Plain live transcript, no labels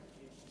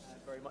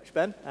Very much,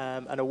 Ben,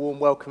 and a warm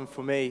welcome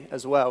from me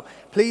as well.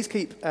 Please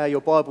keep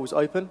your Bibles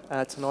open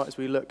tonight as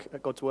we look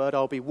at God's Word.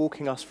 I'll be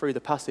walking us through the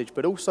passage,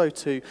 but also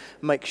to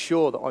make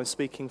sure that I'm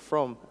speaking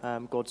from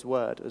God's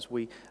Word as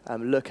we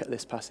look at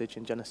this passage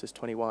in Genesis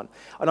 21.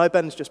 I know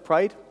Ben's just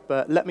prayed,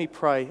 but let me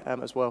pray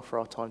as well for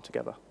our time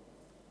together.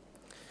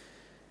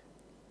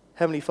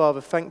 Heavenly Father,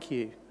 thank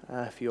you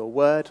for your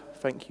word.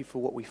 Thank you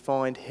for what we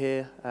find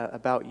here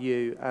about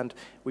you. And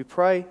we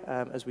pray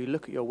as we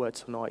look at your word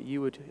tonight, you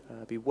would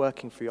be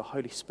working through your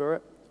Holy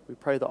Spirit. We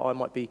pray that I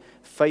might be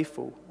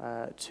faithful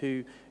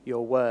to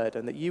your word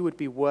and that you would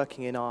be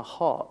working in our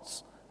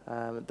hearts,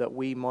 that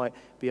we might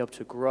be able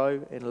to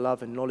grow in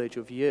love and knowledge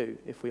of you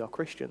if we are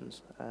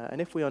Christians. And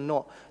if we are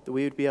not, that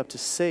we would be able to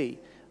see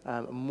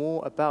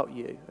more about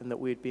you and that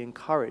we would be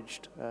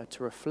encouraged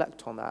to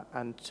reflect on that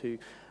and to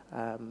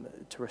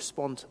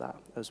respond to that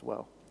as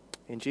well.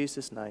 In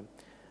Jesus' name,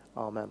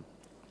 amen.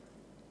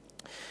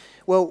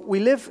 Well,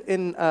 we live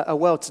in a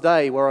world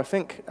today where I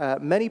think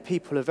many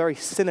people are very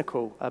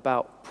cynical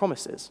about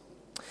promises.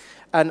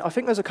 And I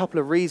think there's a couple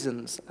of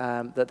reasons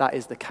that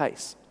is the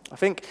case. I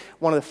think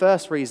one of the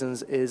first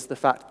reasons is the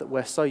fact that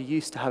we're so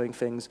used to having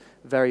things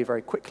very,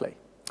 very quickly.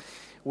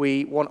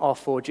 We want our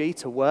 4G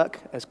to work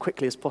as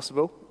quickly as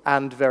possible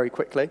and very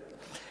quickly.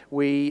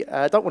 We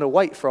don't want to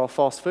wait for our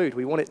fast food.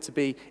 We want it to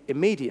be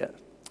immediate.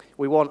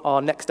 We want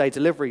our next day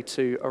delivery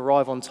to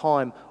arrive on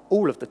time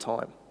all of the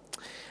time.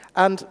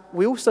 And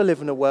we also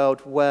live in a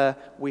world where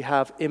we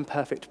have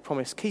imperfect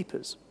promise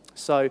keepers.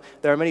 So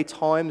there are many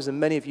times, and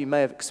many of you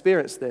may have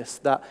experienced this,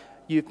 that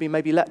you've been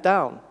maybe let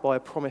down by a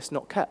promise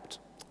not kept.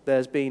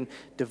 There's been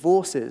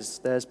divorces,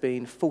 there's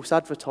been false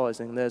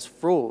advertising, there's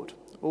fraud,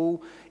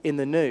 all in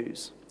the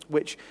news,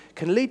 which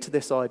can lead to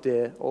this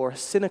idea or a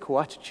cynical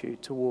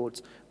attitude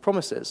towards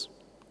promises.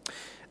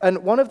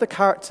 And one of the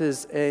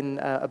characters in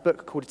a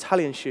book called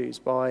Italian Shoes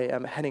by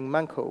Henning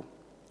Mankell,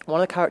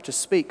 one of the characters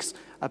speaks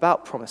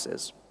about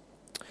promises.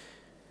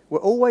 We're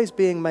always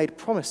being made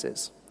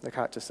promises, the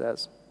character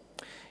says.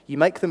 You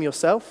make them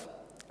yourself,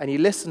 and you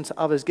listen to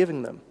others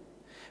giving them.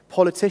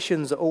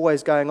 Politicians are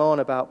always going on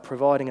about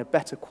providing a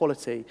better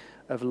quality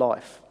of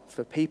life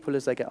for people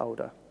as they get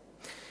older.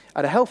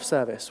 And a health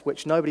service,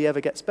 which nobody ever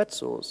gets bed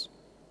sores.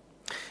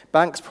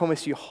 Banks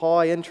promise you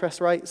high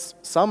interest rates.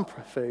 Some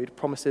food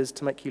promises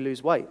to make you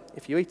lose weight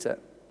if you eat it.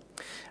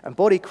 And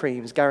body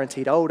creams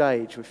guaranteed old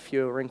age with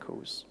fewer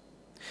wrinkles.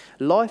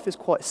 Life is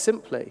quite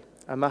simply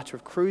a matter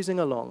of cruising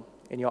along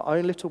in your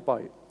own little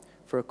boat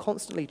for a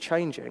constantly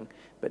changing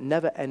but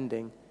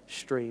never-ending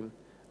stream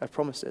of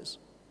promises.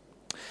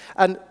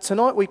 And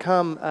tonight we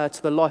come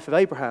to the life of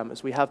Abraham,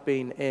 as we have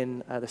been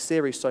in the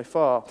series so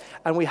far.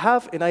 And we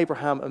have in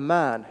Abraham a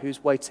man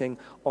who's waiting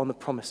on the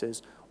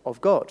promises of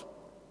God.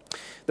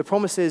 The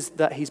promises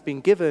that he's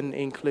been given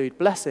include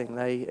blessing.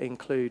 They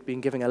include being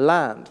given a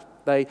land.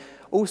 They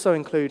also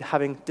include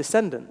having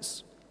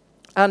descendants.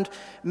 And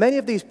many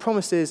of these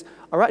promises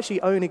are actually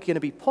only going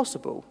to be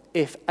possible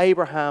if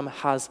Abraham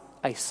has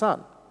a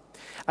son.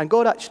 And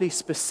God actually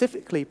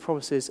specifically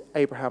promises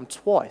Abraham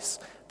twice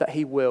that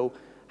he will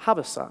have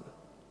a son.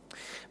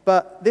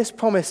 But this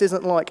promise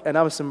isn't like an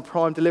Amazon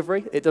Prime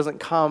delivery. It doesn't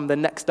come the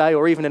next day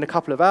or even in a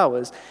couple of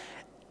hours.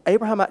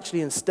 Abraham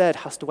actually instead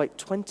has to wait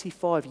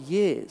 25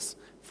 years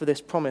for this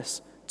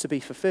promise to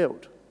be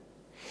fulfilled.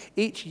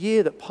 Each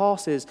year that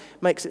passes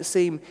makes it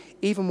seem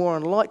even more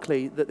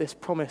unlikely that this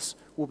promise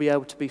will be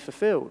able to be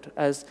fulfilled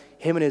as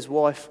him and his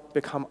wife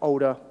become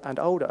older and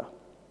older.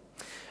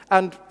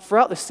 And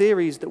throughout the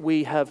series that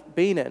we have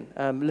been in,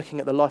 looking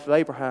at the life of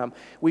Abraham,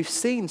 we've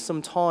seen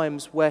some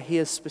times where he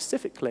has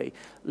specifically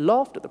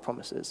laughed at the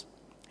promises.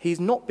 He's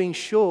not been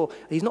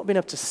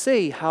able to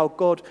see how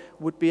God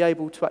would be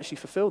able to actually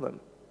fulfill them.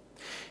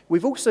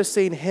 We've also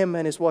seen him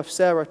and his wife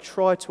Sarah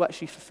try to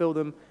actually fulfill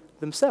them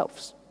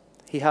themselves.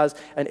 He has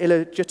an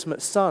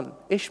illegitimate son,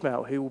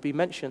 Ishmael, who will be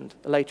mentioned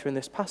later in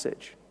this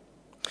passage.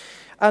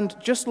 And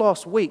just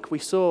last week, we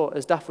saw,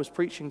 as Daff was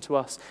preaching to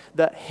us,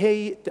 that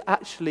he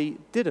actually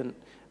didn't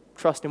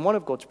trust in one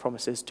of God's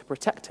promises to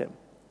protect him.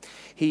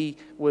 He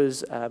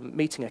was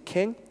meeting a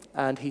king,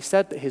 and he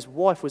said that his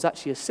wife was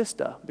actually a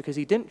sister because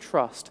he didn't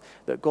trust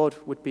that God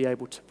would be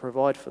able to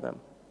provide for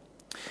them.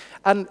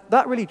 And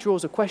that really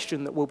draws a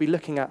question that we'll be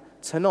looking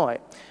at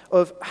tonight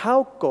of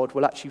how God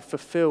will actually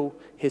fulfill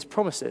his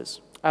promises.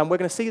 And we're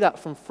going to see that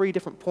from 3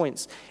 different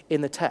points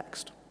in the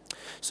text.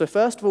 So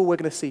first of all, we're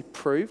going to see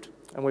proved,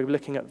 and we're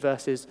looking at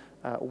verses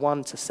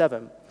 1 to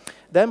 7.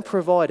 Then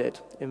provided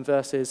in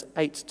verses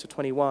 8 to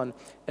 21.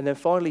 And then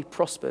finally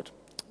prospered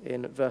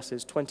in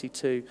verses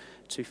 22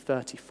 to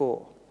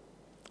 34.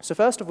 So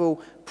first of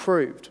all,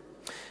 proved.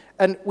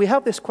 And we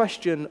have this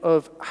question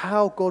of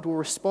how God will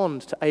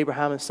respond to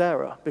Abraham and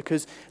Sarah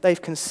because they've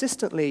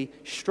consistently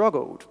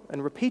struggled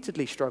and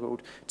repeatedly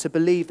struggled to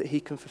believe that he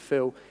can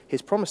fulfill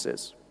his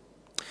promises.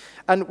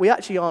 And we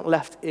actually aren't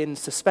left in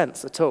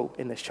suspense at all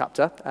in this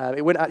chapter.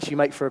 It wouldn't actually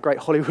make for a great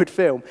Hollywood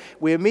film.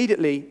 We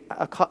immediately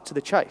are cut to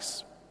the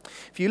chase.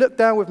 If you look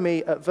down with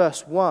me at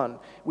verse 1,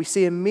 we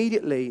see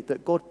immediately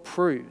that God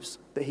proves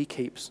that he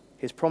keeps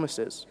his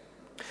promises.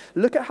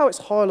 Look at how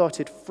it's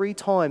highlighted 3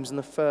 times in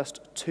the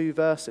first 2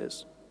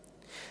 verses.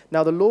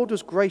 Now the Lord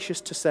was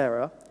gracious to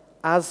Sarah,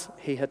 as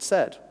he had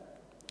said,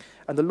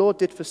 and the Lord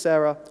did for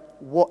Sarah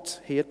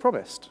what he had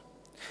promised.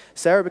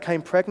 Sarah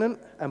became pregnant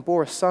and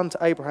bore a son to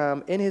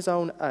Abraham in his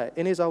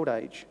old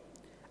age,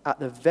 at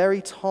the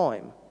very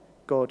time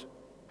God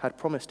had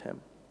promised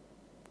him.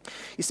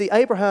 You see,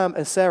 Abraham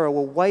and Sarah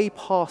were way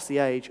past the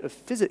age of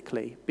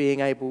physically being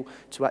able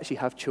to actually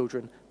have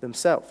children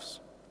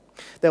themselves.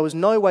 There was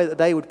no way that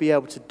they would be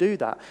able to do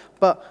that,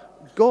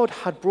 but God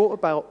had brought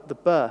about the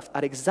birth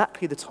at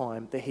exactly the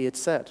time that he had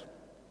said.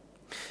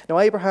 Now,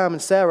 Abraham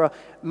and Sarah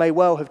may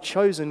well have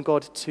chosen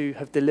God to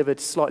have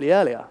delivered slightly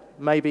earlier.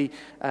 Maybe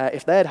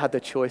if they had had the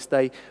choice,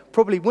 they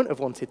probably wouldn't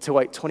have wanted to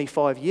wait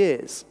 25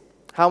 years.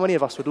 How many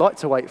of us would like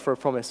to wait for a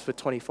promise for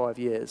 25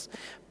 years?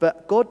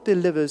 But God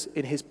delivers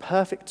in his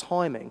perfect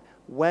timing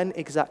when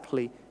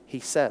exactly he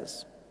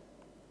says.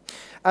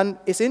 And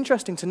it's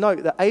interesting to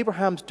note that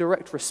Abraham's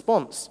direct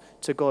response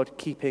to God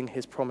keeping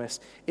his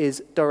promise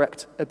is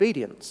direct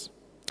obedience.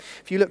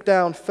 If you look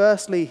down,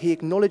 firstly, he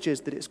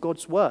acknowledges that it's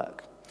God's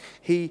work.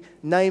 He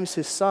names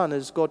his son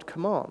as God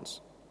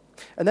commands.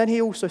 And then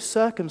he also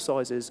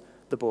circumcises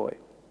the boy.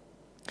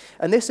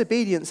 And this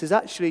obedience is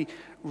actually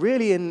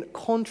really in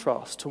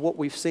contrast to what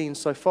we've seen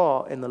so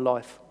far in the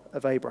life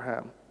of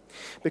Abraham.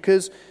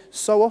 Because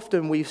so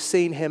often we've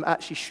seen him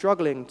actually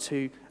struggling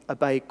to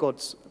obey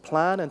God's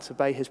plan and to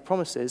obey his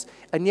promises,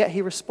 and yet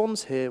he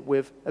responds here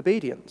with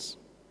obedience.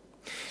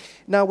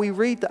 Now, we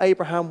read that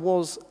Abraham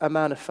was a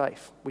man of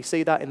faith. We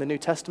see that in the New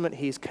Testament.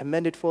 He's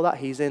commended for that.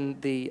 He's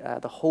in the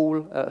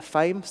hall of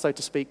fame, so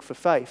to speak, for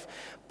faith.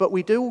 But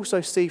we do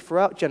also see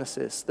throughout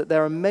Genesis that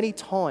there are many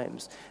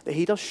times that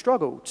he does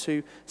struggle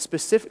to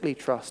specifically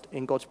trust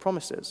in God's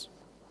promises.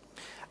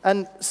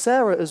 And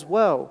Sarah as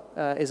well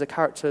is a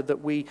character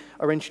that we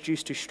are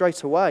introduced to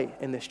straight away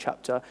in this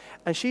chapter,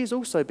 and she's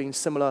also been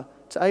similar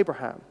to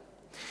Abraham.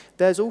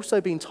 There's also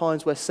been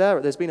times where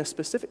there's been a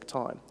specific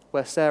time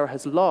where Sarah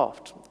has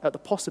laughed at the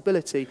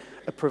possibility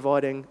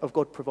of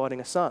God providing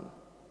a son.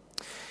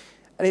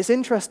 And it's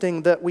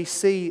interesting that we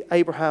see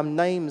Abraham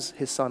names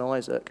his son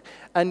Isaac,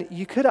 and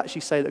you could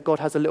actually say that God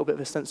has a little bit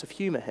of a sense of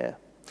humor here.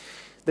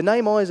 The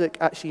name Isaac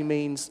actually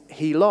means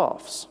he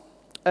laughs.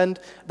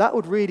 And that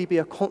would really be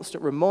a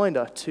constant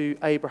reminder to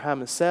Abraham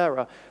and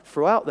Sarah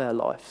throughout their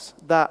lives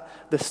that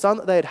the son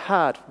that they had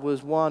had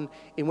was one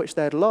in which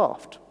they had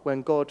laughed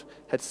when God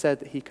had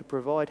said that he could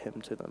provide him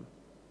to them.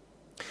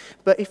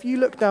 But if you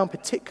look down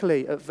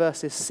particularly at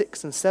verses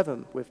 6 and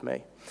 7 with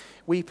me,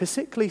 we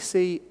particularly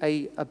see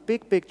a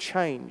big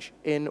change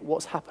in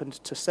what's happened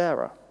to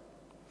Sarah.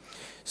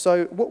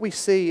 So what we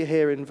see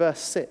here in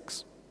verse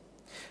 6,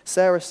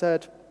 Sarah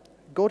said,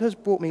 "God has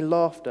brought me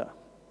laughter,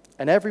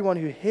 and everyone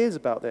who hears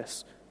about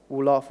this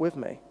will laugh with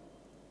me."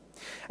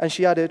 And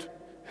she added,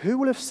 "Who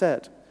will have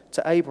said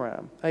to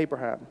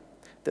Abraham,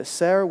 that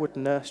Sarah would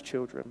nurse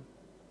children?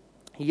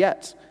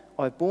 Yet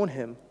I've borne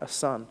him a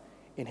son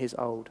in his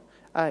old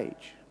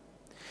age."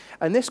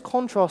 And this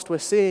contrast we're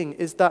seeing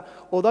is that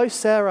although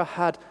Sarah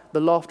had the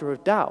laughter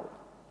of doubt,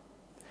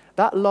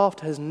 that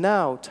laughter has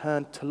now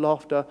turned to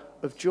laughter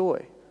of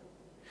joy.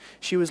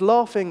 She was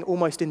laughing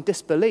almost in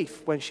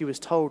disbelief when she was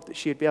told that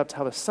she would be able to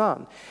have a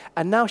son.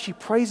 And now she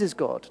praises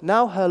God.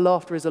 Now her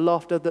laughter is a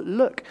laughter that,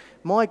 look,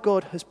 my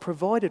God has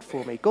provided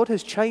for me. God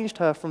has changed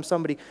her from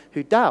somebody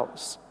who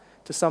doubts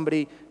to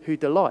somebody who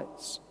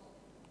delights.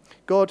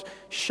 God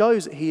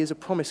shows that he is a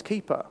promise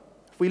keeper.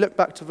 If we look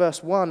back to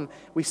verse 1,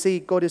 we see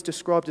God is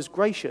described as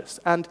gracious,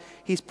 and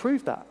he's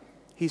proved that.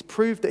 He's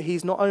proved that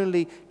he's not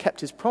only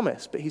kept his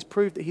promise, but he's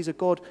proved that he's a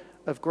God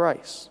of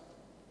grace.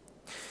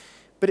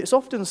 But it's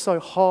often so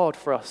hard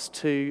for us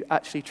to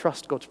actually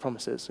trust God's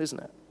promises, isn't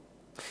it?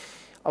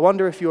 I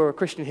wonder if you're a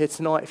Christian here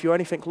tonight, if you're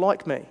anything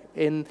like me,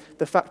 in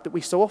the fact that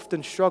we so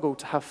often struggle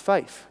to have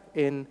faith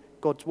in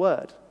God's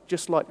word,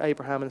 just like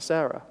Abraham and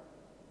Sarah.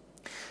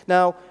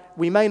 Now,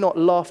 we may not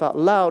laugh out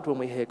loud when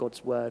we hear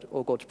God's word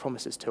or God's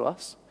promises to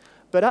us,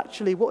 but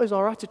actually, what is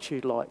our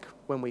attitude like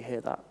when we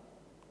hear that?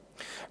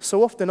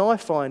 So often I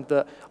find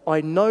that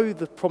I know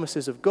the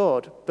promises of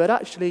God, but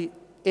actually,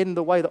 in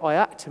the way that I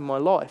act in my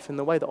life, in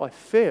the way that I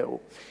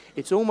feel,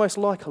 it's almost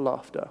like a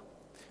laughter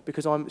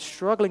because I'm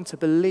struggling to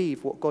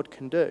believe what God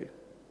can do.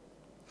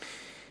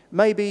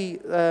 Maybe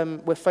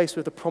we're faced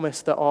with the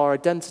promise that our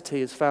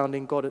identity is found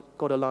in God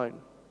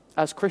alone.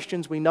 As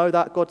Christians, we know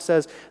that God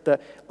says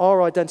that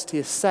our identity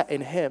is set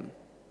in him.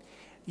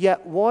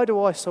 Yet, why do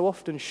I so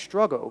often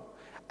struggle?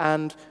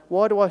 And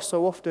why do I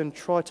so often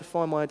try to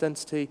find my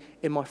identity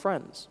in my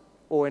friends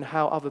or in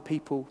how other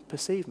people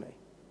perceive me?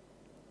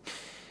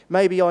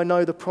 Maybe I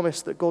know the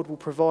promise that God will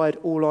provide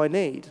all I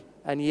need,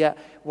 and yet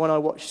when I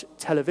watch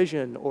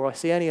television or I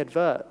see any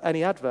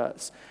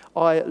adverts,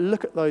 I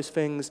look at those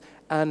things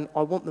and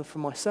I want them for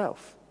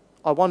myself.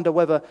 I wonder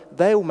whether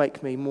they'll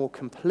make me more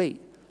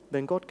complete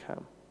than God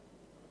can.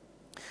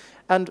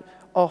 And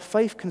our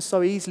faith can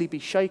so easily be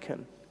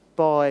shaken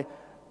by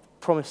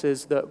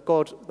promises that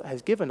God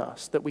has given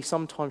us that we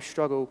sometimes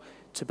struggle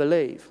to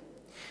believe.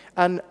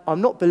 And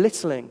I'm not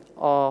belittling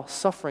our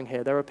suffering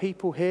here. There are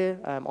people here,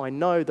 I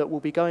know, that will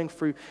be going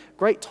through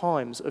great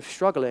times of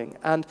struggling.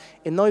 And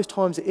in those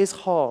times, it is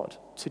hard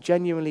to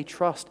genuinely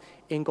trust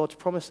in God's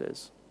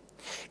promises.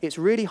 It's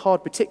really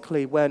hard,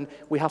 particularly when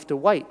we have to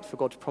wait for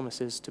God's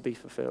promises to be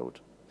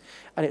fulfilled.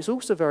 And it's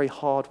also very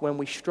hard when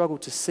we struggle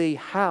to see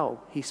how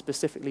he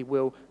specifically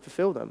will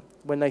fulfill them,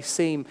 when they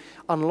seem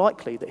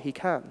unlikely that he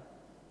can.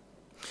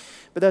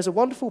 But there's a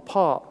wonderful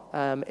part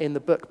in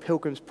the book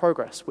Pilgrim's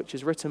Progress, which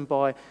is written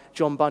by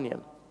John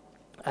Bunyan.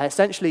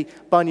 Essentially,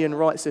 Bunyan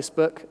writes this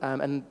book,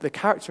 and the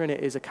character in it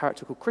is a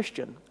character called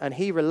Christian. And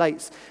he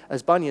relates,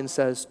 as Bunyan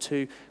says,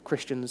 to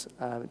Christians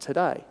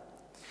today.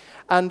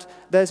 And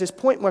there's this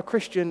point where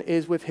Christian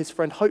is with his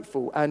friend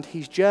Hopeful, and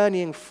he's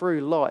journeying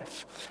through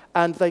life.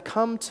 And they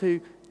come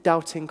to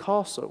Doubting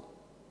Castle.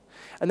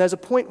 And there's a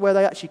point where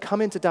they actually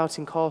come into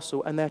Doubting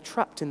Castle, and they're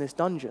trapped in this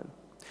dungeon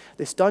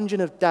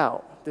of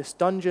doubt, this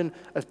dungeon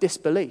of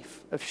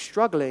disbelief, of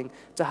struggling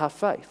to have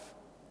faith.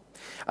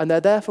 And they're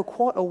there for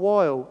quite a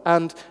while,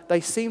 and they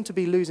seem to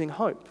be losing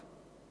hope.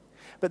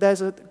 But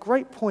there's a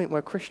great point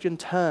where Christian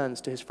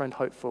turns to his friend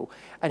Hopeful,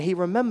 and he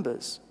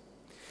remembers.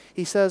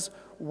 He says,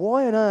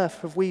 "Why on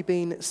earth have we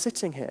been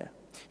sitting here?"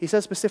 He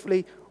says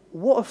specifically,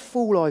 "What a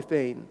fool I've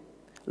been,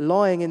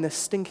 lying in this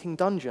stinking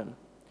dungeon,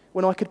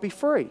 when I could be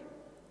free.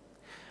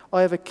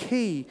 I have a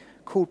key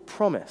called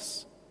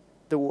promise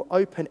that will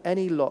open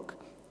any lock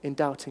in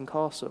Doubting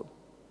Castle."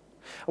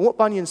 And what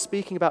Bunyan's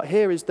speaking about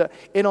here is that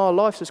in our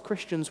lives as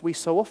Christians, we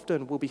so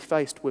often will be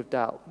faced with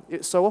doubt.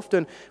 It so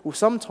often will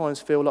sometimes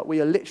feel like we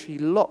are literally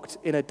locked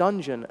in a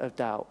dungeon of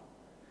doubt,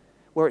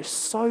 where it's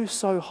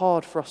so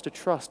hard for us to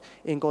trust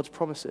in God's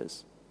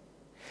promises.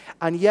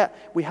 And yet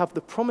we have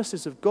the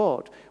promises of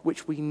God,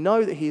 which we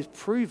know that he has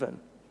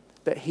proven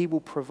that he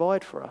will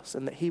provide for us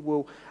and that he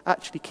will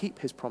actually keep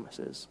his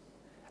promises.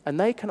 And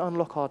they can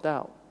unlock our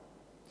doubt.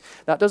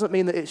 That doesn't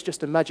mean that it's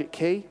just a magic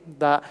key,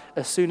 that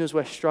as soon as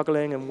we're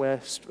struggling and we're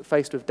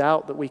faced with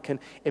doubt, that we can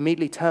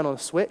immediately turn on a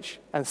switch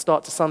and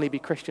start to suddenly be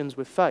Christians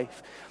with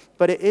faith.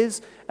 But it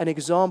is an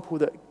example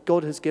that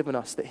God has given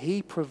us, that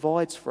he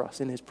provides for us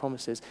in his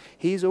promises.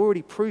 He's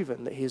already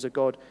proven that he is a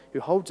God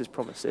who holds his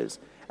promises,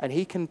 and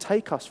he can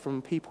take us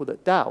from people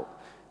that doubt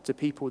to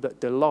people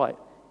that delight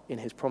in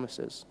his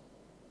promises.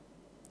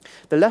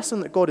 The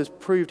lesson that God has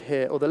proved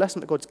here, or the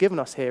lesson that God's given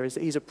us here, is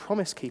that he's a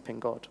promise-keeping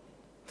God.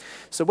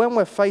 So when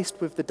we're faced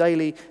with the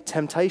daily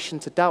temptation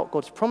to doubt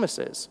God's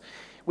promises,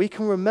 we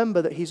can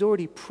remember that he's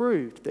already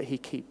proved that he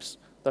keeps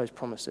those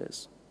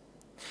promises.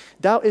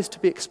 Doubt is to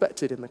be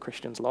expected in the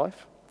Christian's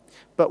life,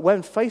 but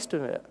when faced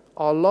with it,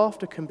 our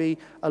laughter can be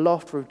a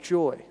laughter of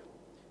joy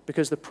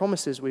because the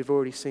promises we've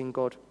already seen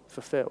God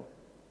fulfill.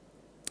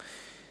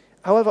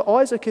 However,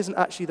 Isaac isn't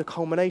actually the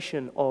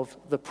culmination of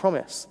the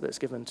promise that's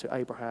given to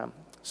Abraham.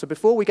 So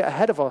before we get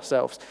ahead of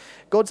ourselves,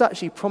 God's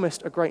actually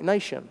promised a great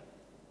nation.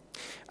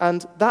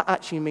 And that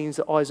actually means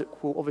that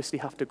Isaac will obviously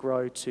have to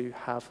grow to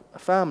have a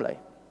family.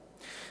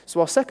 So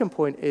our second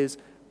point is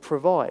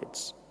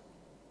provides.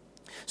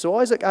 So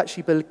Isaac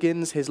actually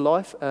begins his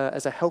life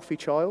as a healthy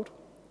child,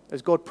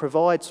 as God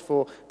provides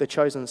for the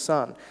chosen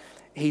son.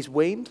 He's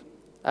weaned,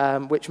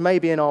 which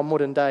maybe in our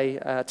modern day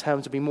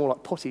terms would be more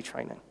like potty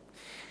training.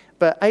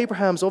 But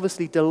Abraham's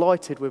obviously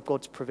delighted with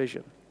God's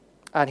provision,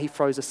 and he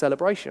throws a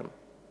celebration.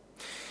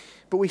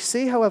 But we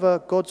see,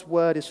 however, God's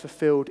word is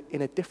fulfilled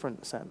in a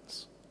different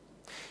sense.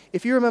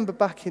 If you remember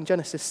back in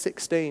Genesis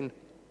 16,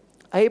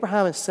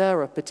 Abraham and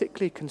Sarah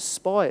particularly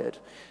conspired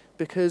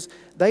because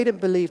they didn't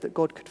believe that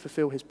God could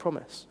fulfill his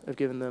promise of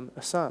giving them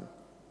a son.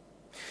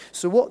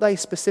 So what they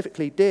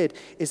specifically did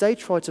is they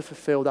tried to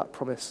fulfill that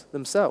promise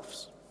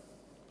themselves.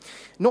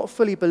 Not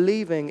fully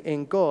believing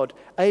in God,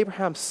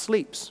 Abraham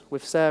sleeps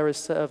with Sarah's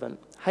servant,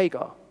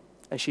 Hagar,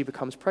 and she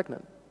becomes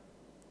pregnant.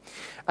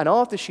 And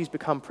after she's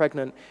become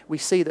pregnant, we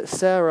see that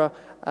Sarah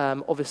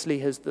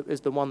obviously is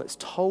the one that's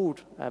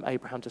told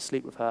Abraham to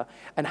sleep with her,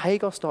 and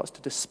Hagar starts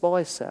to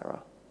despise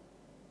Sarah.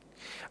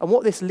 And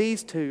what this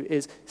leads to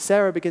is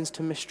Sarah begins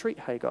to mistreat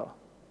Hagar.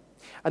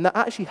 And that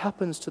actually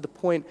happens to the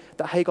point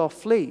that Hagar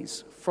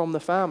flees from the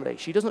family.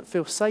 She doesn't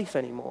feel safe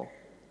anymore.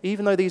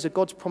 Even though these are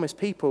God's promised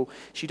people,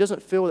 she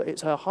doesn't feel that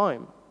it's her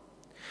home.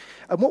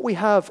 And what we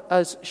have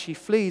as she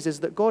flees is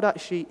that God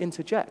actually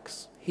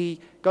interjects. He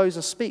goes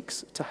and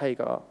speaks to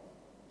Hagar.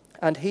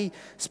 And he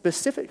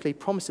specifically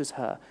promises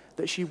her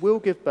that she will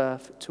give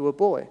birth to a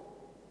boy.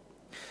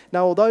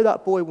 Now, although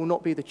that boy will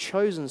not be the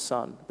chosen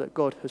son that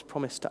God has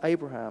promised to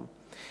Abraham,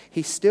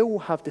 he still will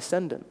have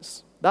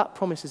descendants. That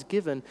promise is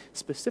given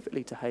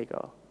specifically to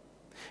Hagar.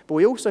 But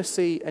we also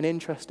see an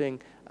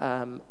interesting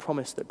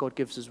promise that God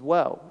gives as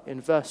well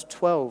in verse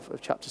 12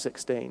 of chapter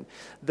 16,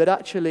 that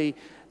actually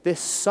this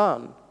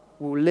son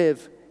will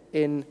live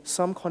in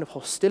some kind of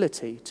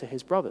hostility to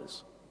his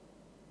brothers.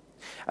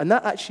 And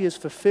that actually is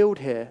fulfilled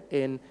here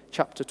in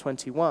chapter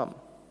 21.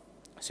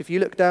 So if you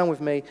look down with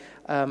me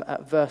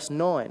at verse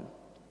 9,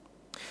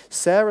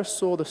 Sarah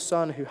saw the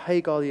son who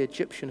Hagar the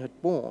Egyptian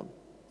had borne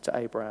to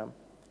Abraham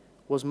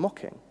was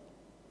mocking.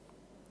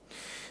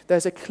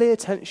 There's a clear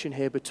tension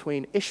here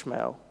between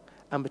Ishmael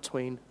and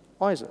between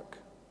Isaac.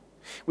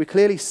 We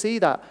clearly see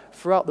that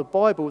throughout the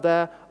Bible.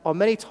 There are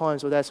many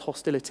times where there's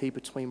hostility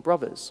between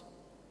brothers.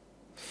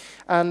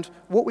 And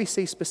what we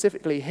see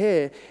specifically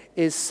here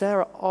is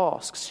Sarah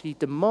asks, she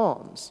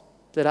demands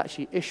that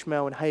actually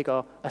Ishmael and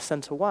Hagar are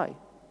sent away.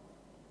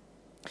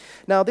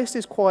 Now, this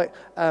is quite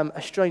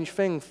a strange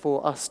thing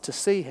for us to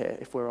see here,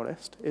 if we're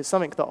honest. It's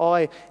something that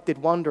I did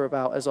wonder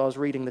about as I was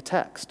reading the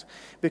text,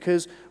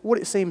 because what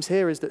it seems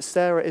here is that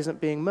Sarah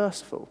isn't being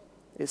merciful.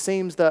 It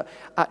seems that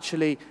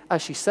actually,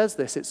 as she says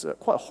this, it's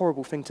quite a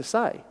horrible thing to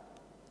say.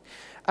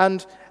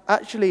 And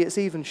actually, it's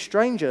even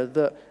stranger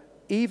that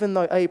even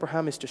though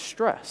Abraham is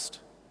distressed,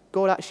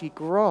 God actually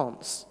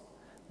grants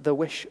the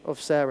wish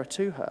of Sarah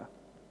to her.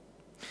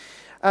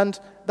 And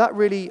that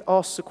really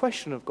asks a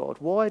question of God.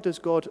 Why does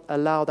God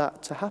allow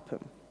that to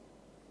happen?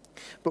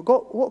 But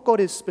what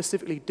God is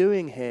specifically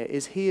doing here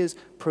is he is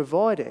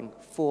providing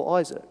for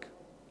Isaac.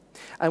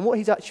 And what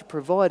he's actually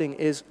providing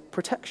is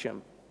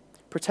protection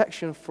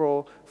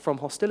from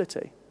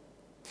hostility.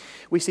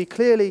 We see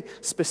clearly,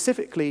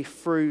 specifically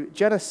through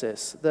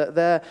Genesis, that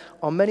there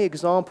are many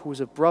examples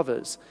of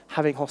brothers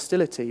having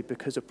hostility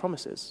because of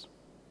promises.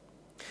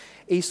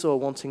 Esau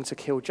wanting to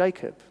kill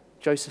Jacob,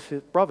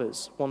 Joseph's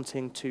brothers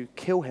wanting to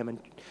kill him and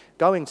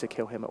going to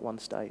kill him at one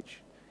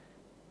stage.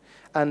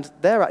 And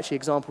they're actually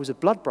examples of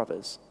blood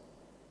brothers.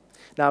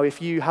 Now,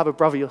 if you have a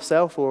brother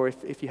yourself, or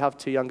if you have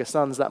two younger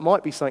sons, that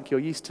might be something you're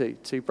used to,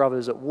 two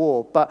brothers at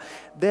war. But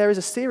there is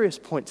a serious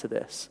point to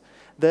this,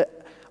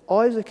 that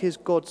Isaac is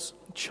God's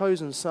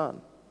chosen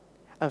son.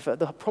 And for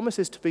the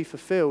promises to be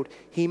fulfilled,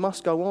 he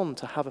must go on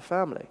to have a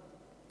family.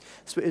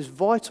 So it is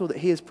vital that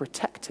he is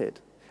protected,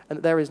 and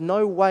that there is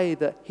no way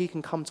that he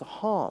can come to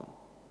harm.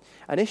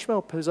 And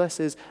Ishmael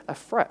possesses a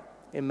threat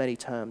in many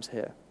terms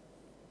here.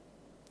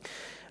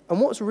 And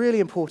what's really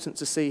important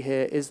to see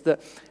here is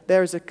that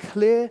there is a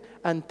clear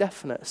and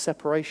definite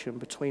separation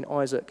between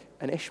Isaac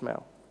and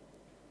Ishmael.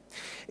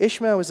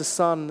 Ishmael is a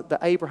son that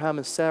Abraham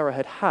and Sarah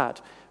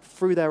had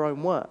through their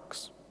own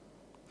works.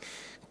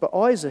 But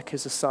Isaac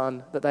is a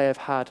son that they have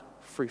had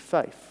through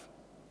faith.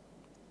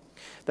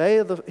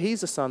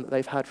 He's a son that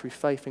they've had through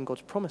faith in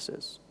God's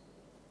promises.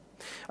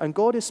 And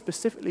God is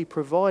specifically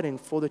providing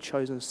for the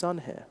chosen son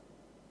here.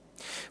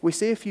 We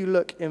see, if you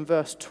look in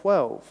verse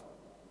 12,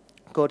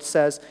 God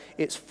says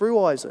it's through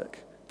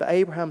Isaac that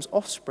Abraham's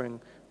offspring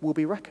will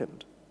be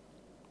reckoned.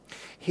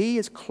 He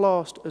is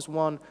classed as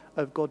one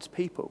of God's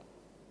people.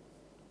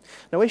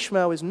 Now,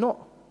 Ishmael is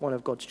not one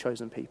of God's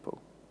chosen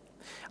people.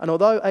 And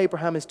although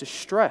Abraham is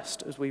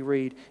distressed, as we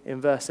read in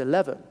verse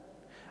 11,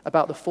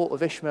 about the thought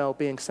of Ishmael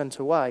being sent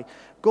away,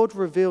 God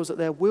reveals that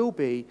there will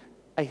be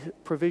a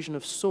provision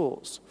of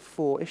sorts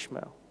for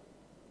Ishmael.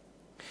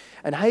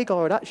 And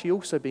Hagar had actually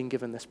also been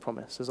given this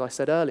promise, as I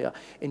said earlier,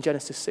 in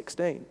Genesis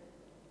 16.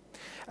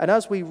 And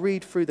as we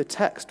read through the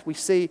text, we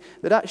see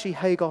that actually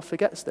Hagar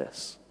forgets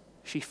this.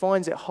 She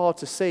finds it hard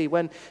to see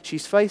when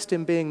she's faced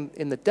in being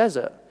in the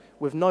desert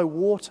with no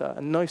water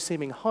and no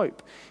seeming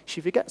hope.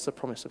 She forgets the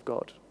promise of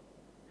God.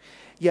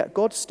 Yet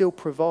God still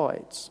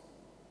provides.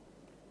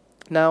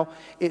 Now,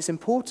 it's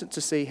important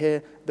to see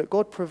here that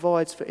God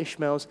provides for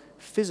Ishmael's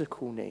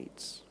physical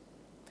needs.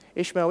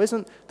 Ishmael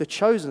isn't the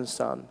chosen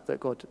son that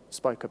God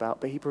spoke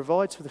about, but he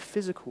provides for the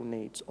physical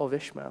needs of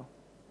Ishmael.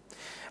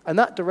 And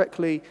that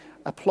directly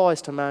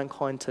applies to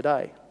mankind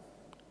today.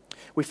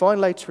 We find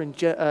later in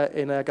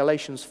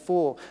Galatians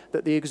 4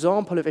 that the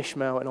example of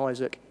Ishmael and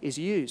Isaac is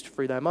used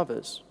through their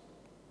mothers.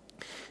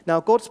 Now,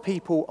 God's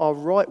people are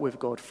right with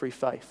God through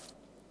faith,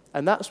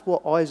 and that's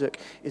what Isaac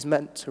is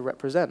meant to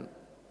represent.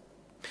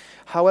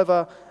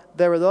 However,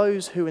 there are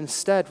those who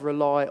instead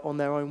rely on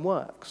their own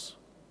works,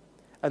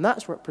 and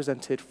that's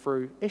represented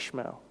through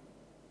Ishmael.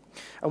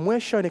 And we're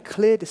shown a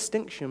clear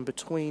distinction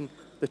between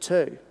the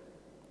two.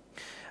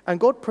 And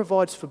God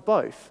provides for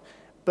both,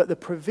 but the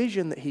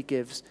provision that he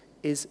gives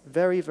is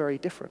very, very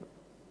different.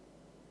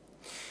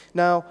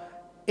 Now,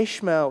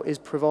 Ishmael is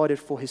provided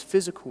for his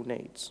physical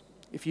needs.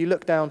 If you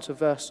look down to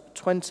verse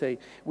 20,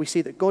 we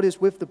see that God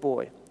is with the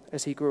boy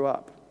as he grew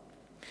up.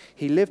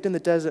 He lived in the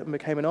desert and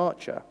became an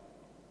archer.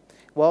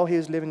 While he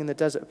was living in the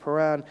desert of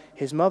Paran,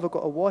 his mother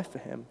got a wife for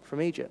him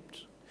from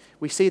Egypt.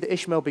 We see that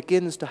Ishmael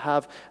begins to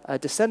have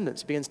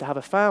descendants, begins to have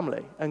a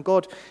family, and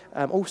God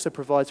also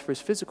provides for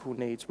his physical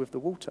needs with the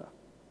water.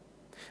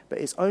 But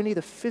it's only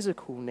the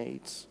physical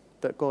needs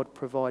that God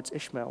provides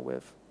Ishmael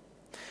with.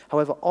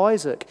 However,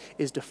 Isaac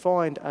is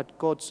defined as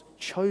God's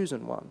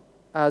chosen one,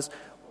 as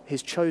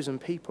his chosen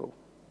people.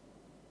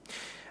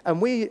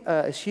 And we,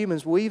 as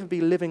humans, will either be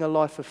living a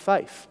life of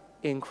faith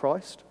in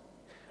Christ,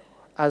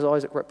 as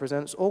Isaac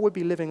represents, or we'll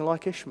be living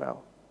like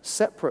Ishmael,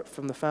 separate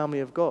from the family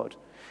of God,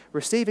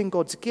 receiving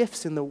God's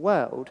gifts in the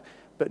world,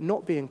 but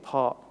not being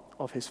part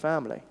of his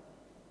family.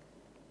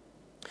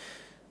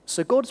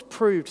 So God's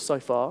proved so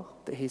far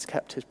that he's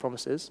kept his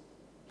promises,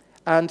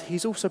 and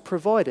he's also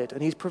provided,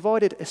 and he's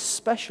provided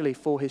especially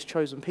for his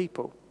chosen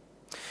people.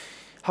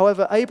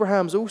 However,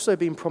 Abraham's also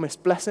been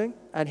promised blessing,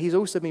 and he's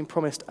also been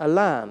promised a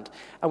land.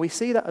 And we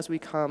see that as we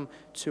come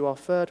to our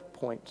third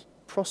point,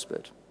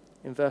 prospered,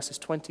 in verses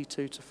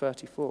 22 to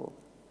 34.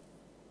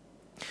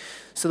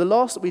 So the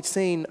last that we'd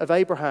seen of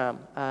Abraham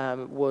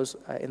was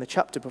in the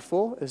chapter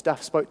before, as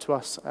Daff spoke to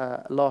us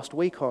last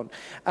week on,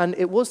 and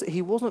it was that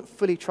he wasn't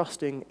fully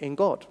trusting in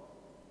God.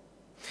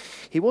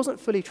 He wasn't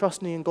fully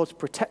trusting in God's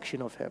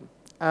protection of him.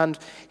 And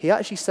he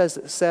actually says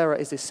that Sarah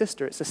is his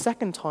sister. It's the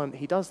second time that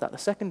he does that, the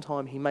second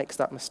time he makes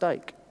that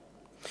mistake.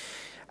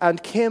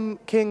 And King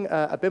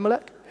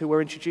Abimelech, who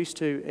we're introduced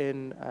to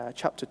in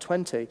chapter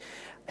 20,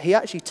 he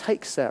actually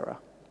takes Sarah,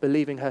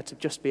 believing her to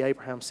just be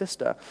Abraham's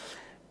sister.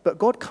 But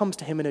God comes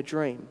to him in a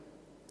dream,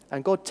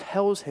 and God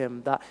tells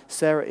him that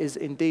Sarah is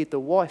indeed the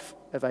wife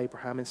of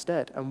Abraham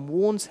instead, and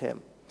warns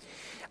him.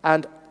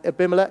 And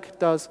Abimelech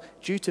does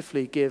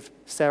dutifully give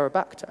Sarah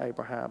back to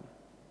Abraham.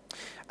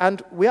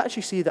 And we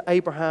actually see that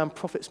Abraham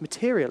profits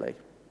materially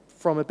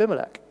from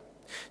Abimelech.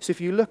 So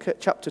if you look at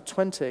chapter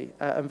 20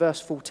 and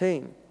verse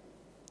 14,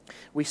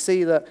 we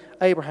see that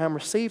Abraham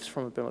receives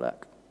from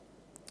Abimelech.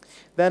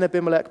 Then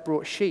Abimelech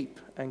brought sheep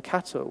and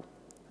cattle,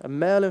 and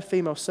male and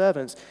female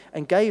servants,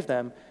 and gave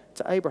them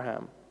to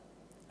Abraham.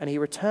 And he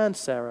returned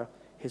Sarah,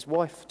 his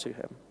wife, to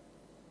him.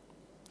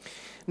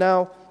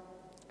 Now,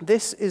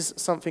 this is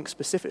something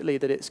specifically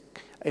that it's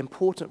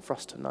important for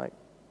us to note.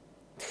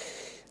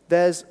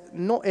 There's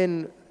not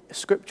in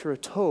Scripture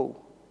at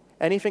all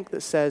anything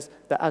that says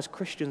that as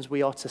Christians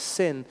we are to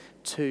sin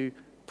to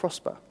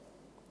prosper.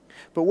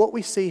 But what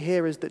we see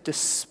here is that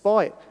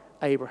despite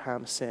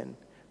Abraham's sin,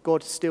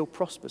 God still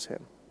prospers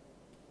him.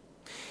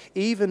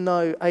 Even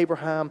though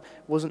Abraham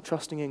wasn't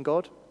trusting in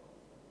God,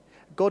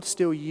 God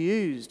still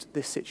used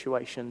this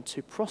situation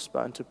to prosper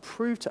and to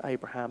prove to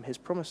Abraham his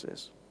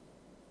promises.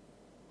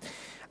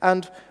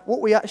 And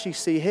what we actually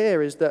see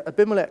here is that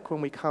Abimelech,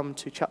 when we come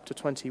to chapter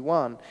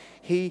 21,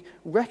 he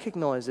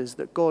recognizes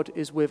that God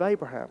is with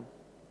Abraham.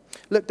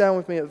 Look down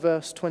with me at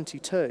verse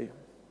 22.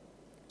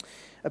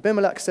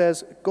 Abimelech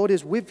says, God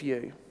is with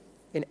you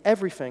in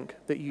everything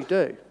that you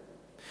do.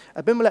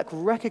 Abimelech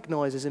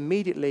recognizes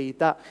immediately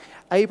that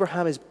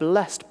Abraham is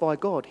blessed by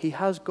God. He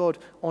has God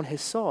on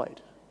his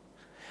side.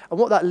 And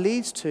what that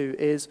leads to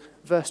is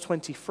verse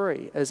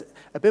 23, as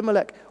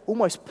Abimelech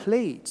almost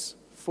pleads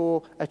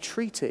for a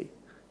treaty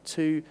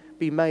to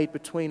be made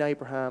between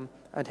Abraham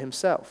and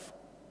himself.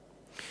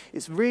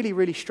 It's really,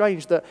 really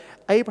strange that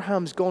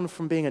Abraham's gone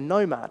from being a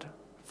nomad,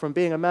 from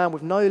being a man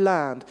with no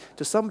land,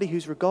 to somebody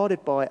who's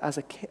regarded by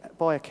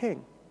a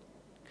king.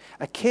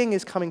 A king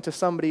is coming to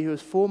somebody who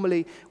is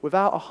formerly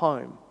without a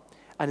home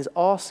and is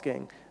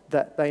asking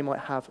that they might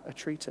have a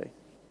treaty.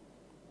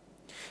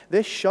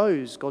 This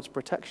shows God's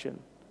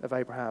protection of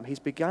Abraham. He's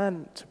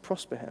began to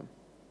prosper him.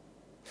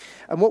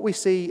 And what we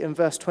see in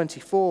verse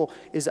 24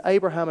 is that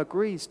Abraham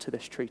agrees to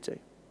this treaty.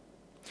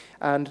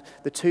 And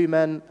the two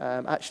men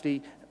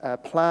actually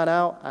plan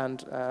out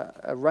and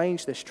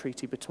arrange this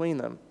treaty between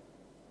them.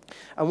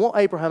 And what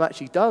Abraham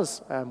actually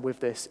does with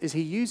this is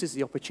he uses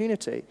the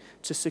opportunity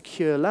to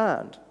secure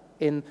land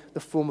in the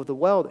form of the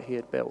well that he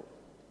had built.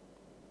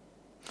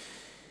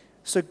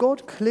 So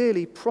God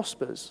clearly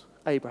prospers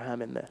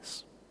Abraham in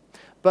this.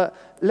 But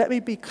let me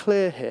be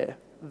clear here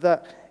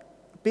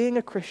that being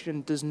a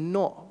Christian does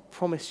not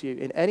promise you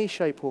in any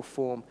shape or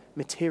form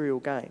material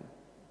gain.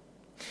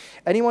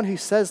 Anyone who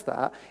says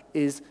that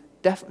is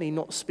definitely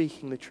not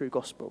speaking the true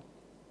gospel.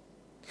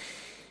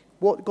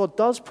 What God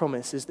does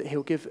promise is that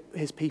he'll give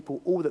his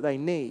people all that they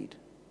need.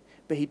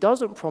 But he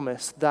doesn't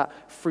promise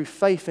that through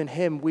faith in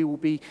him we will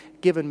be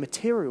given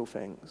material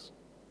things.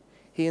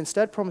 He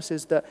instead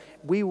promises that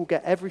we will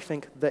get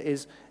everything that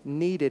is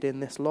needed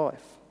in this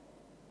life.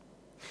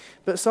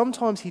 But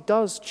sometimes he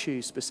does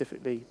choose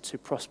specifically to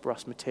prosper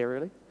us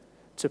materially,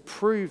 to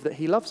prove that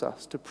he loves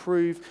us, to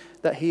prove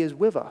that he is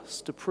with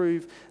us, to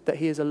prove that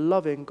he is a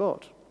loving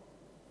God.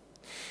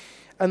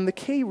 And the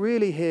key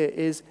really here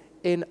is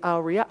in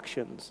our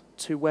reactions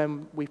to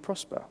when we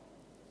prosper.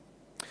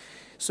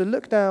 So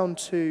look down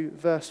to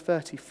verse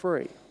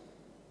 33.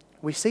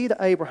 We see that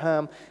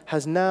Abraham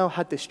has now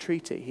had this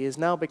treaty. He has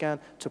now begun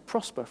to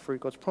prosper through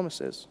God's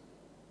promises.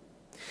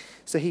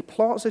 So he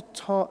plants a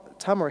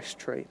tamarisk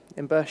tree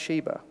in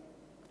Beersheba,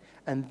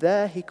 and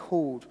there he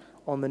called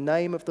on the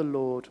name of the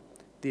Lord,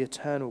 the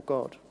eternal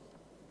God.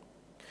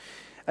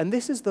 And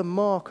this is the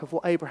mark of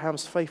what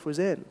Abraham's faith was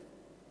in.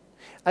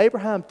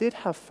 Abraham did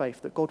have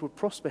faith that God would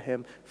prosper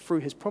him through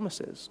his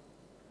promises.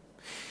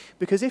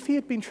 Because if he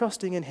had been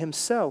trusting in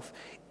himself,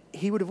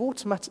 he would have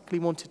automatically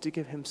wanted to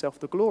give himself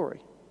the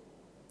glory.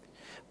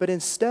 But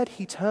instead,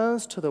 he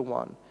turns to the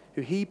one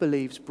who he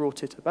believes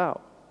brought it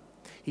about.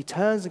 He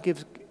turns and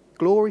gives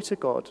glory to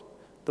God,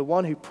 the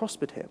one who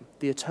prospered him,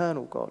 the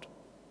eternal God.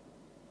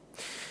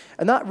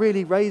 And that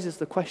really raises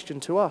the question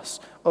to us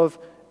of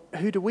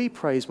who do we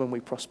praise when we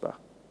prosper?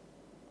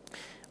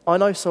 I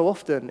know so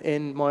often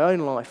in my own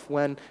life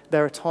when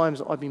there are times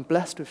that I've been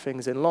blessed with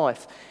things in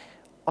life,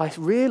 I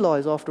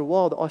realize after a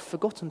while that I've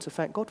forgotten to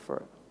thank God for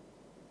it.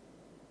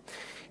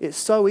 It's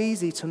so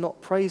easy to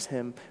not praise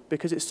him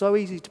because it's so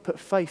easy to put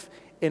faith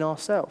in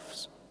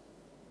ourselves.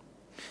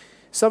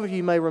 Some of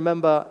you may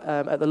remember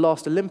at the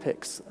last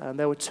Olympics,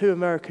 there were two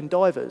American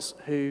divers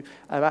who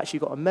actually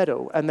got a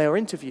medal, and they were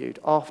interviewed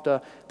after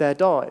their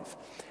dive.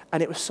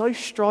 And it was so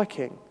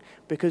striking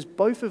because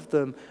both of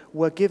them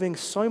were giving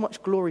so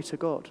much glory to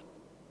God.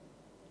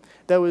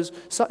 There was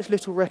such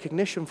little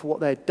recognition for what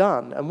they had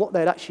done and what they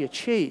had actually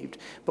achieved,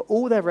 but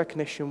all their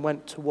recognition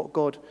went to what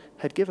God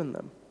had given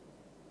them.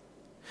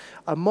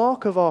 A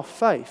mark of our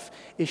faith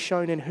is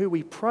shown in who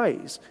we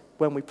praise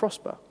when we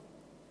prosper.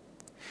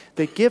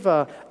 The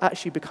giver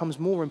actually becomes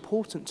more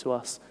important to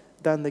us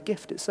than the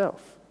gift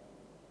itself.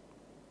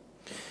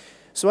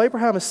 So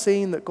Abraham has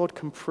seen that God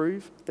can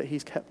prove that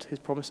he's kept his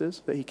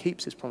promises, that he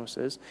keeps his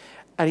promises,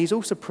 and he's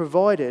also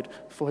provided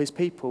for his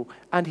people,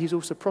 and he's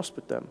also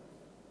prospered them.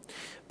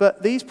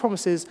 But these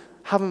promises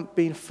haven't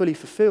been fully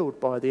fulfilled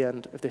by the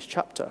end of this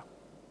chapter.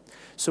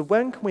 So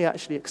when can we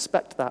actually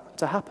expect that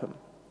to happen?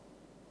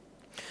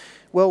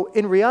 Well,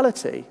 in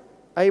reality,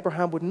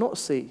 Abraham would not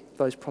see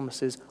those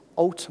promises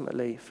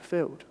ultimately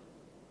fulfilled.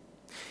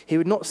 He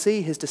would not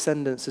see his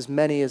descendants as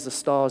many as the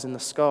stars in the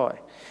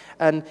sky,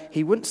 and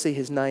he wouldn't see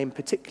his name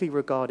particularly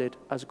regarded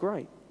as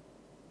great.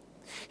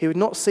 He would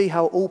not see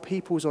how all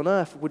peoples on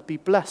earth would be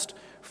blessed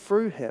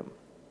through him.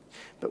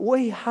 But what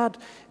he had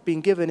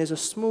been given is a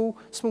small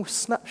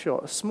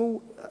snapshot, a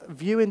small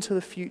view into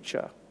the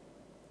future,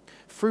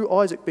 through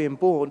Isaac being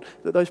born,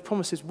 that those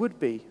promises would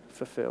be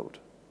fulfilled.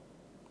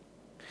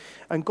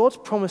 And God's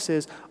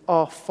promises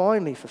are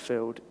finally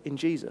fulfilled in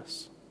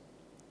Jesus.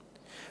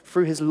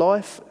 Through his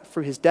life,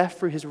 through his death,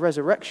 through his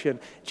resurrection,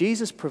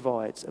 Jesus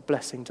provides a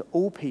blessing to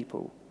all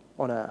people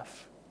on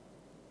earth.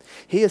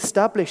 He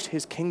established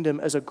his kingdom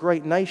as a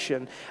great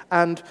nation,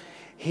 and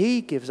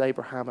he gives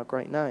Abraham a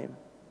great name.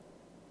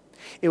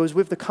 It was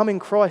with the coming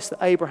Christ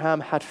that Abraham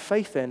had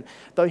faith in,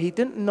 though he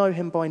didn't know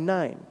him by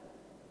name.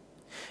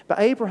 But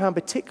Abraham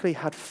particularly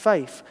had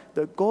faith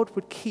that God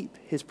would keep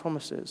his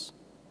promises.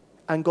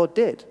 And God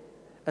did.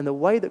 And the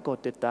way that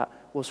God did that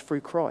was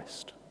through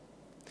Christ.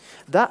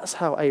 That's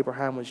how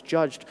Abraham was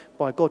judged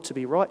by God to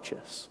be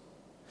righteous.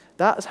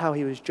 That's how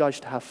he was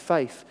judged to have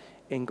faith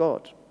in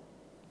God.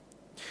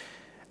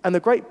 And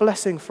the great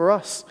blessing for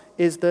us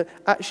is that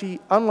actually,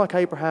 unlike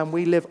Abraham,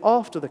 we live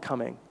after the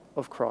coming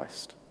of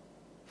Christ.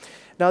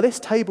 Now, this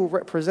table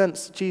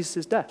represents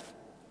Jesus' death.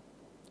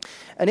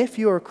 And if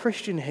you're a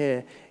Christian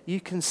here, you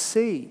can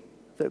see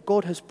that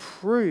God has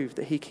proved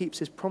that he keeps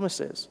his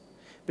promises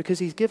because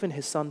he's given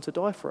his son to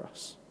die for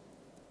us.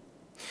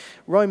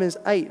 Romans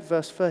 8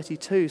 verse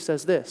 32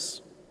 says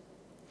this: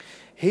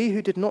 "He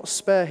who did not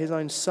spare his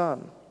own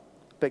son,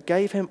 but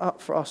gave him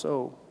up for us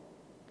all,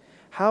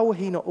 how will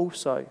he not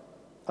also,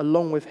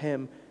 along with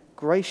him,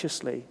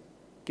 graciously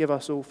give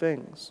us all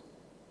things?"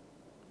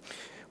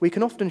 We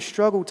can often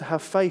struggle to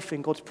have faith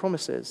in God's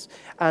promises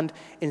and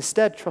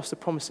instead trust the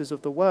promises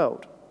of the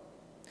world.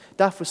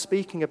 Daph was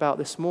speaking about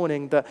this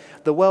morning that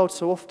the world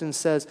so often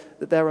says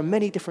that there are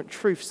many different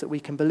truths that we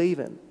can believe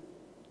in.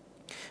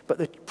 But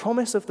the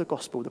promise of the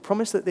gospel, the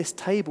promise that this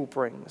table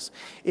brings,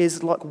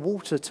 is like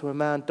water to a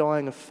man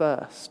dying of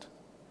thirst.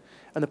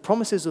 And the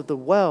promises of the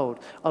world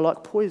are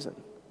like poison.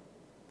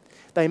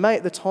 They may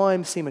at the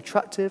time seem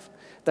attractive,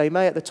 they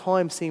may at the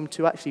time seem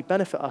to actually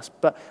benefit us,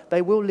 but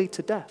they will lead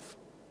to death.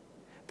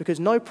 Because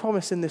no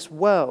promise in this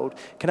world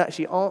can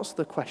actually answer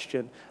the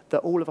question that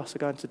all of us are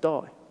going to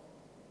die.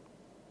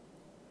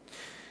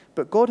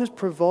 But God has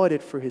provided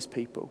through his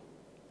people,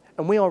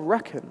 and we are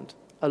reckoned,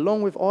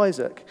 along with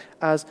Isaac,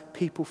 as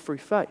people through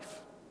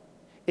faith,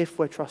 if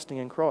we're trusting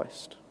in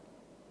Christ.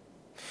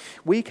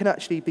 We can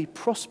actually be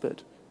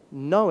prospered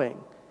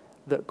knowing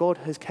that God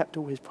has kept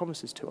all his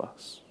promises to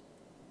us.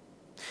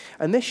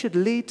 And this should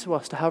lead to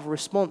us to have a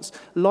response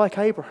like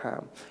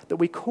Abraham, that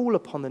we call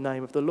upon the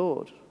name of the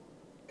Lord.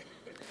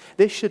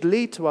 This should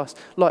lead to us,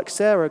 like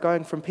Sarah,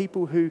 going from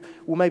people who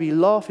will maybe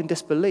laugh in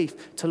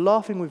disbelief to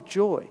laughing with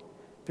joy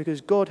because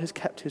God has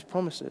kept his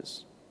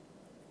promises.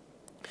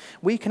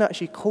 We can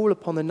actually call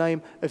upon the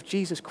name of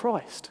Jesus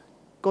Christ,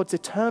 God's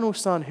eternal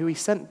Son, who he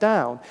sent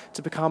down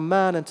to become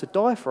man and to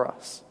die for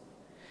us.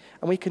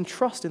 And we can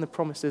trust in the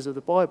promises of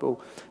the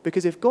Bible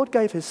because if God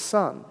gave his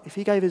Son, if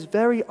he gave his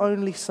very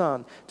only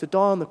Son to die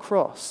on the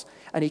cross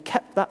and he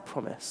kept that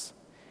promise,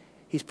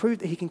 he's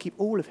proved that he can keep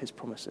all of his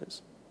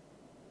promises.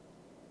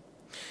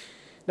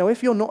 Now,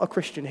 if you're not a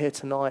Christian here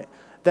tonight,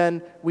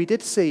 then we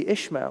did see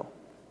Ishmael.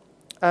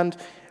 And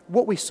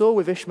what we saw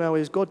with Ishmael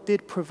is God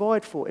did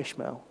provide for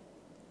Ishmael.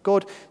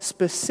 God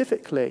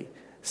specifically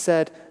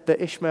said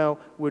that Ishmael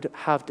would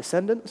have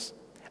descendants,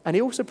 and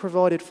he also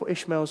provided for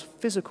Ishmael's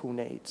physical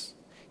needs.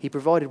 He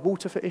provided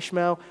water for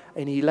Ishmael,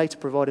 and he later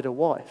provided a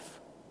wife.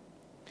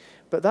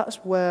 But that's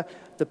where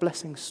the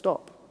blessings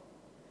stop.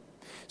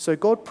 So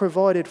God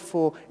provided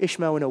for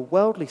Ishmael in a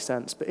worldly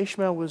sense, but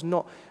Ishmael was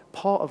not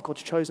part of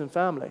God's chosen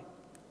family.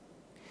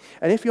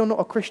 And if you're not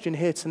a Christian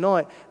here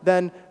tonight,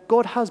 then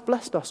God has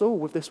blessed us all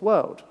with this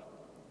world.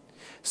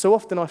 So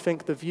often I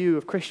think the view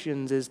of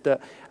Christians is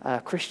that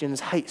Christians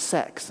hate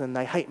sex and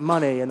they hate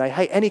money and they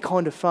hate any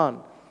kind of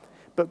fun.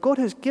 But God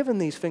has given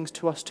these things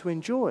to us to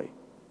enjoy.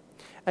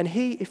 And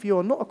he, if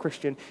you're not a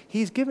Christian,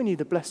 he's given you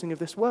the blessing of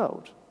this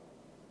world,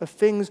 of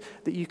things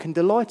that you can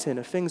delight in,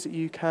 of things that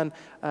you can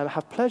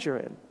have pleasure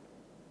in.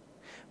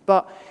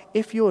 But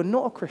if you're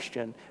not a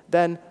Christian,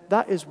 then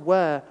that is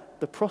where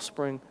the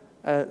prospering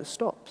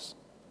stops.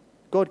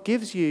 God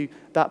gives you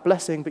that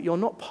blessing, but you're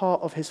not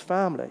part of his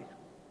family.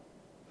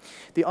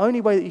 The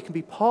only way that you can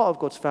be part of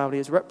God's family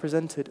is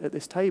represented at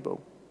this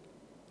table.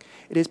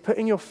 It is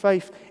putting your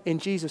faith in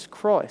Jesus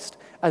Christ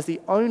as the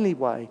only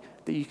way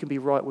that you can be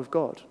right with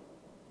God.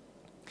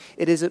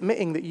 It is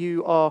admitting that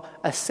you are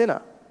a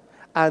sinner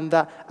and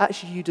that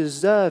actually you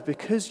deserve,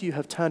 because you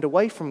have turned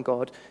away from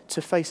God,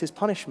 to face his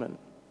punishment.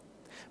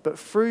 But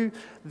through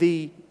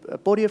the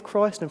body of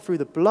Christ and through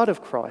the blood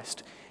of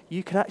Christ,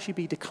 you can actually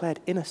be declared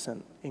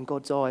innocent in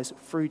God's eyes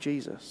through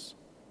Jesus.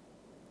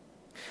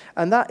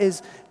 And that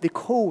is the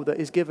call that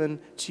is given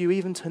to you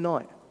even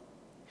tonight.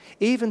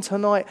 Even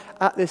tonight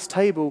at this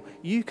table,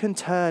 you can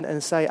turn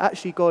and say,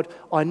 actually, God,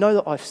 I know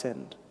that I've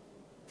sinned.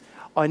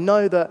 I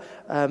know that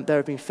there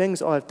have been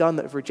things I've done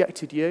that have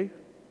rejected you.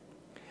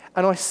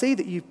 And I see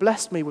that you've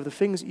blessed me with the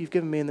things that you've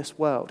given me in this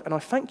world. And I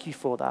thank you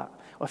for that.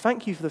 I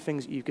thank you for the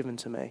things that you've given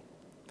to me.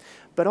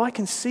 But I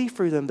can see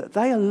through them that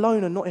they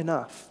alone are not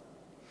enough.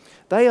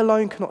 They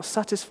alone cannot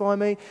satisfy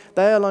me.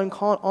 They alone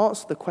can't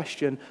answer the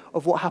question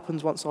of what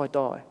happens once I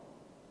die.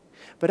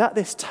 But at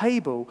this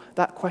table,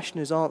 that question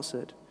is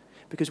answered,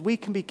 because we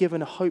can be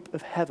given a hope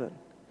of heaven,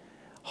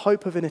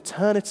 hope of an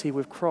eternity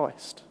with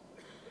Christ.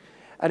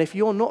 And if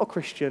you're not a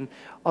Christian,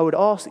 I would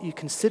ask that you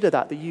consider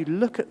that you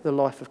look at the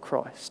life of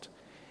Christ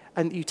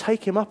and you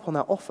take him up on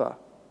that offer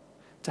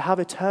to have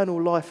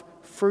eternal life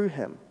through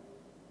him.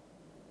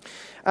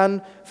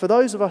 And for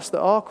those of us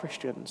that are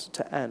Christians,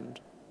 to end,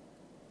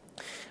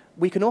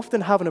 we can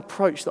often have an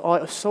approach that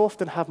I so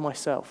often have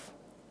myself,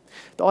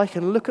 that I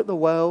can look at the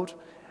world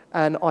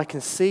and I can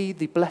see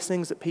the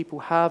blessings that people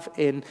have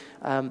in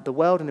the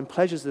world and in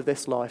pleasures of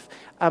this life.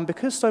 And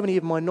because so many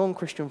of my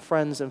non-Christian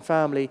friends and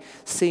family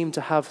seem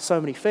to have so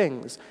many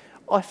things,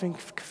 I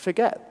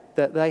forget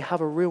that they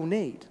have a real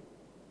need.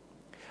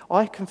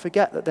 I can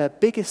forget that their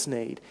biggest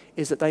need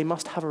is that they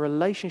must have a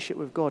relationship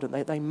with God and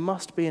they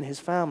must be in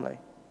his family.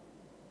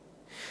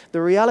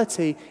 The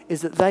reality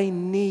is that they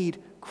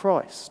need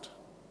Christ.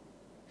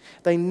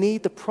 They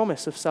need the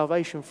promise of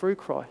salvation through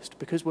Christ,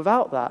 because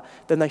without that,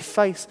 then they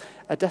face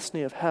a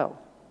destiny of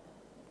hell.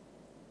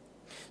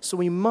 So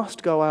we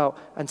must go out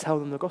and tell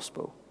them the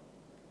gospel.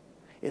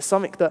 It's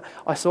something that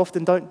I so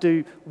often don't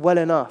do well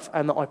enough,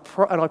 and I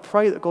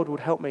pray that God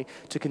would help me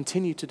to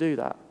continue to do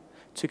that,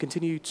 to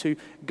continue to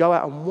go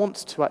out and want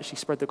to actually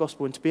spread the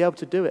gospel and to be able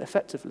to do it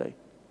effectively.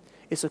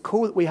 It's a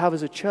call that we have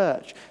as a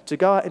church to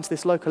go out into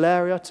this local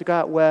area, to go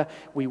out where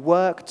we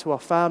work, to our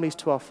families,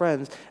 to our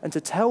friends, and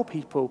to tell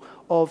people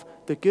of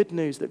the good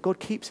news that God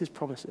keeps his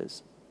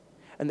promises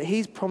and that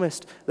he's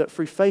promised that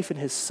through faith in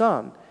his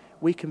Son,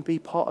 we can be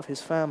part of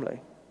his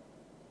family.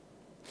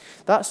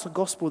 That's the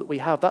gospel that we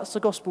have. That's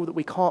the gospel that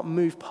we can't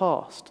move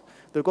past,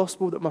 the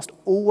gospel that must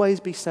always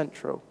be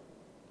central.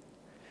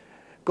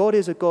 God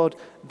is a God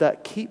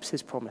that keeps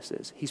his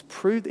promises. He's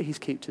proved that he's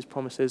kept his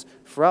promises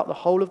throughout the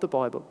whole of the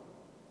Bible.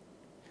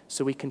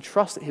 So we can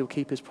trust that he'll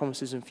keep his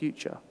promises in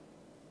future.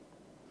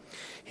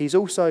 He's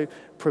also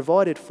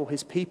provided for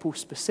his people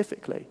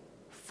specifically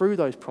through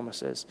those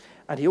promises,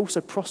 and he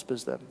also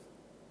prospers them.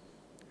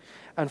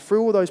 And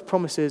through all those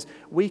promises,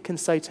 we can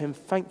say to him,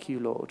 thank you,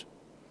 Lord.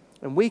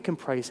 And we can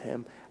praise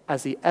him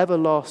as the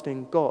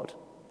everlasting God,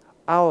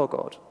 our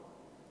God,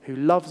 who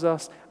loves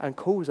us and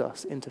calls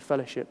us into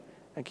fellowship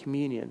and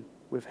communion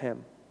with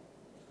him.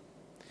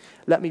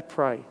 Let me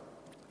pray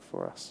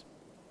for us.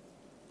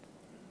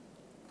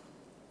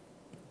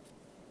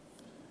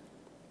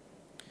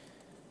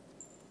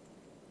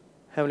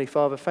 Heavenly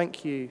Father,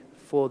 thank you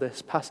for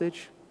this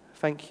passage.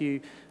 Thank you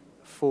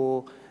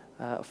for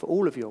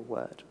all of your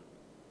word.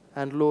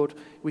 And Lord,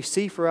 we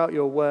see throughout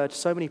your word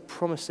so many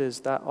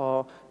promises that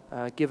are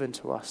given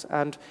to us.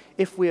 And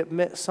if we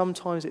admit,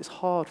 sometimes it's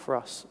hard for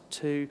us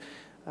to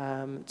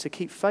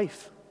keep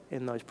faith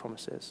in those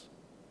promises.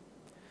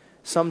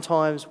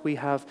 Sometimes we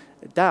have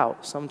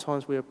doubt.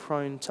 Sometimes we are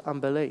prone to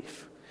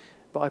unbelief.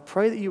 But I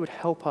pray that you would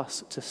help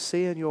us to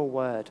see in your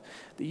word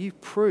that you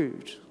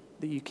proved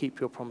that you keep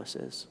your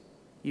promises.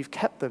 You've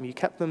kept them. You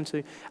kept them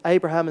to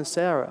Abraham and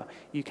Sarah.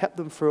 You kept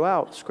them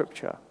throughout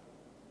Scripture.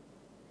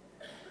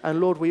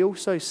 And Lord, we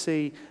also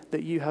see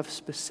that you have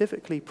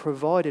specifically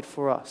provided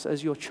for us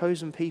as your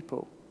chosen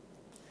people.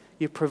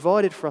 You've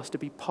provided for us to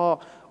be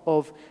part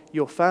of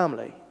your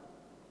family.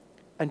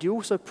 And you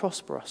also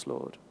prosper us,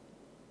 Lord.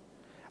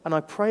 And I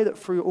pray that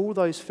through all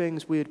those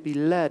things we would be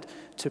led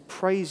to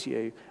praise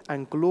you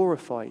and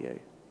glorify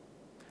you.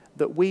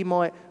 That we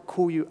might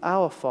call you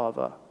our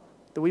Father,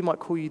 that we might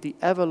call you the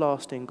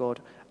everlasting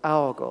God,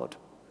 our God,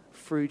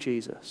 through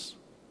Jesus.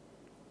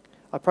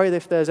 I pray that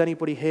if there's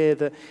anybody here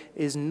that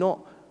is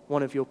not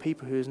one of your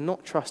people, who is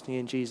not trusting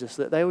in Jesus,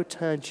 that they would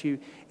turn to you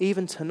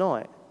even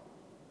tonight,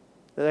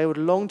 that they would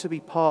long to be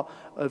part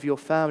of your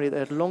family,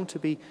 that they'd long to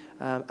be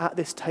at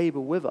this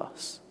table with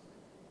us,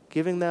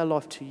 giving their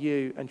life to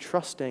you and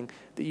trusting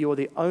that you are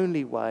the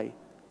only way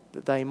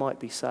that they might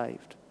be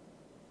saved.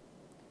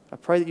 I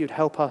pray that you'd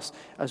help us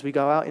as we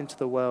go out into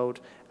the world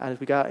and as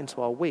we go out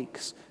into our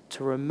weeks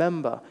to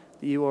remember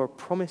that you are a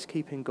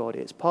promise-keeping God.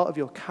 It's part of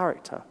your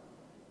character.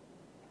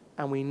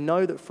 And we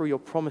know that through your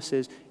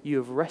promises, you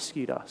have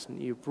rescued us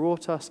and you've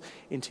brought us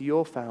into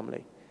your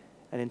family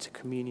and into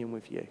communion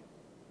with you.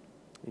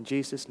 In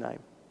Jesus' name,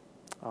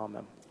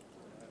 amen.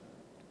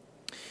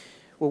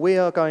 Well, we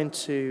are going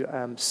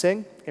to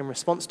sing in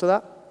response to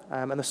that.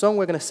 And the song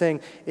we're going to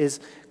sing is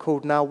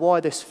called Now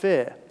Why This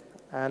Fear?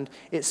 And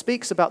it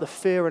speaks about the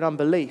fear and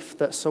unbelief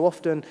that so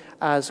often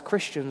as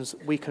Christians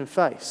we can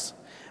face.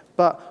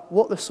 But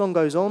what the song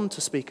goes on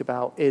to speak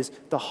about is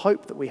the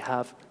hope that we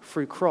have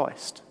through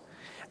Christ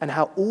and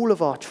how all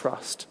of our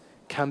trust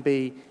can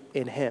be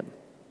in him.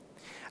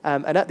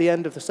 And at the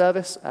end of the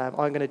service, I'm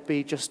going to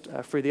be just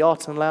through the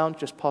Arton Lounge,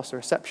 just past the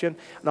reception,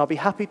 and I'll be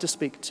happy to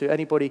speak to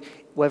anybody,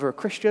 whether a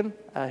Christian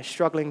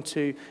struggling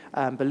to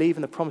believe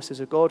in the promises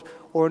of God,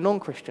 or a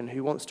non-Christian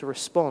who wants to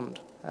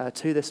respond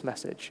to this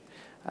message.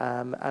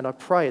 And I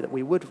pray that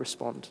we would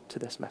respond to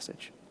this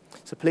message.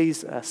 So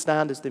please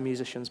stand as the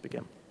musicians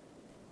begin.